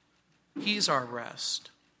 He's our rest.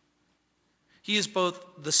 He is both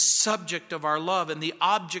the subject of our love and the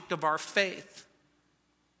object of our faith.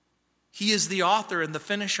 He is the author and the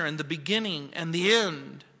finisher and the beginning and the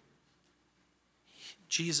end.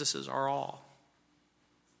 Jesus is our all.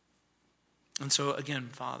 And so again,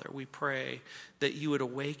 Father, we pray that you would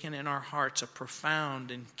awaken in our hearts a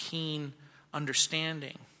profound and keen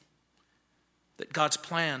understanding that God's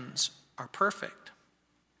plans are perfect,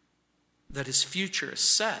 that his future is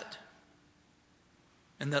set,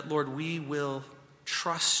 and that, Lord, we will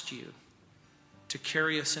trust you to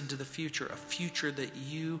carry us into the future, a future that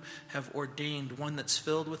you have ordained, one that's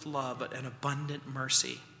filled with love and abundant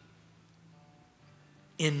mercy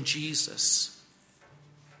in Jesus.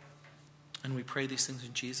 And we pray these things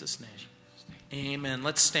in Jesus' name. Amen.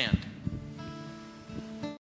 Let's stand.